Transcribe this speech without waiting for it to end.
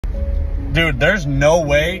Dude, there's no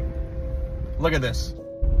way. Look at this.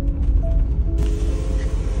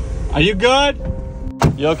 Are you good?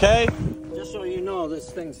 You okay? Just so you know, this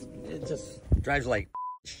thing's, it just drives like...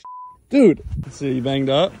 Dude. Let's see, you banged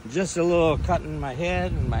up? Just a little cut in my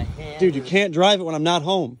head and my hand. Dude, you can't drive it when I'm not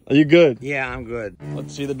home. Are you good? Yeah, I'm good.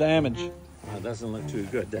 Let's see the damage. Oh, it doesn't look too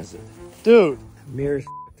good, does it? Dude. Mirror's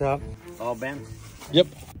up. All bent. Yep.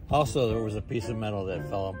 Also, there was a piece of metal that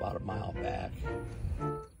fell about a mile back.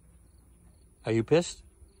 Are you pissed?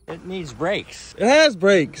 It needs brakes. It has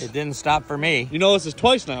brakes. It didn't stop for me. You know this is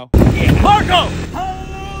twice now. Yeah. Marco!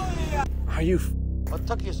 Hallelujah! Are you... What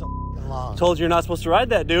took you so long? Told you you're not supposed to ride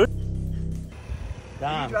that, dude.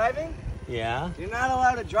 Dom. Are you driving? Yeah? You're not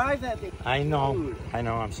allowed to drive that thing. I know. Dude. I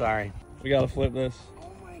know, I'm sorry. We gotta flip this.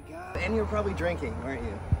 Oh my God. And you're probably drinking, aren't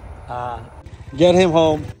you? Get him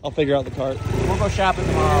home. I'll figure out the cart. We'll go shopping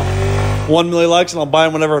tomorrow. 1 million likes and I'll buy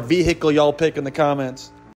him whatever vehicle y'all pick in the comments.